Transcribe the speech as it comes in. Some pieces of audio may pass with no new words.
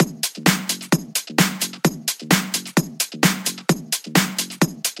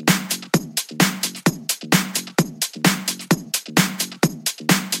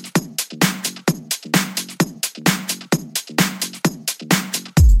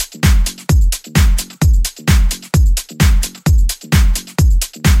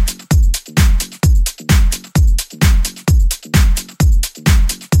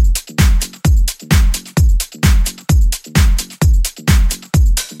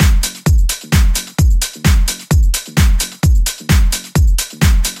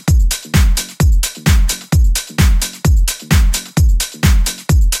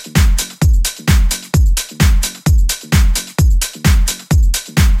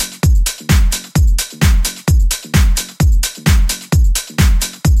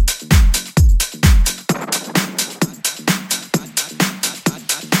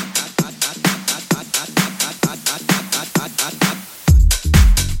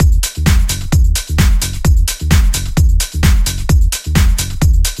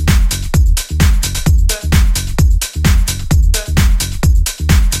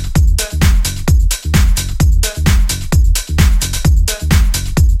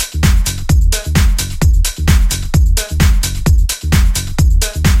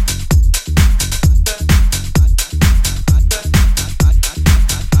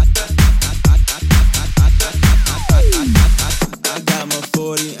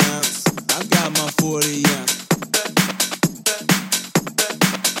40 ounce. I got my 40 ounce.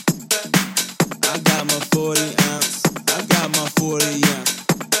 I got my 40 ounce. I got my 40 ounce.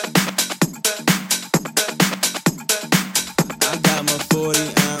 I got my 40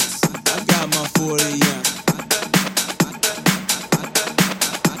 ounce. I got my 40 ounce.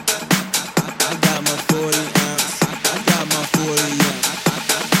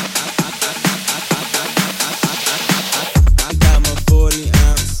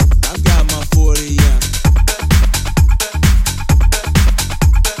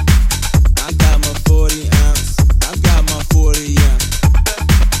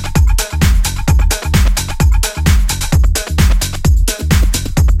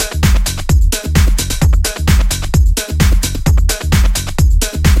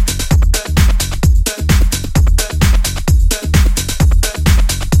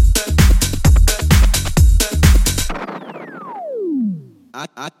 I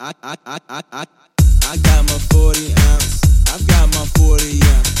got my 40 ounce. I got my 40 ounce. I got my 40 ounce. I got my 40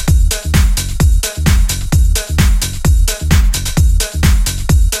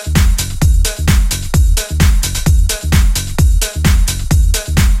 ounce. I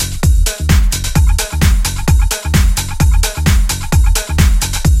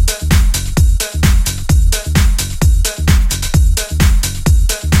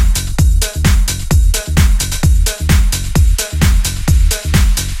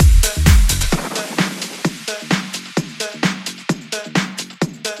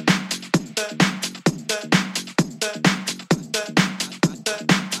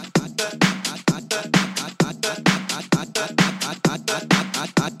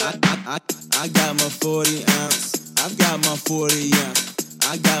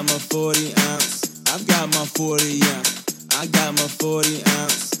got my 40 ounce. I got my 40 ounce. I got my 40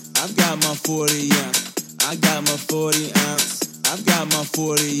 ounce. I've got my 40 ounce. I got my 40 ounce. I've got my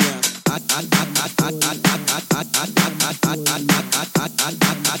 40 ounce.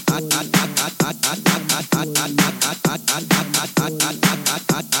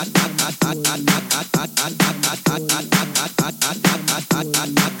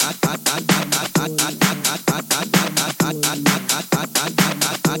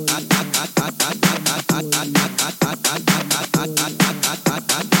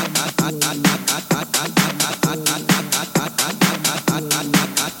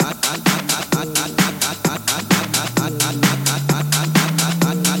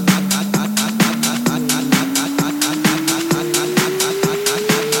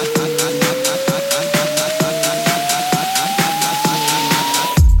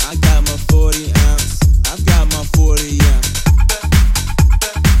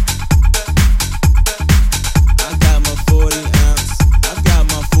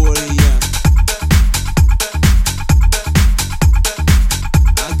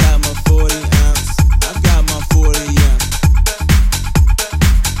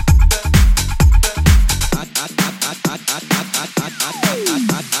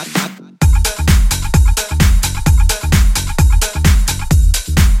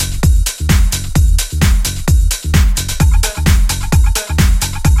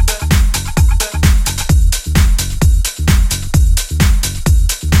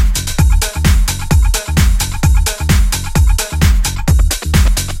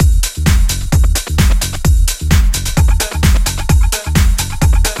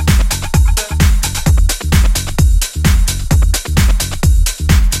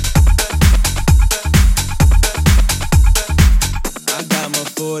 I got my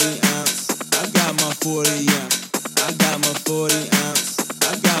 40 ounce. I've got my 40 ounce. I got my 40 ounce.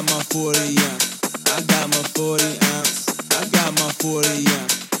 I've got my 40 ounce. I got my 40 ounce. I've got my 40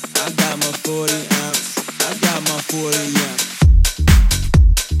 ounce. I got my 40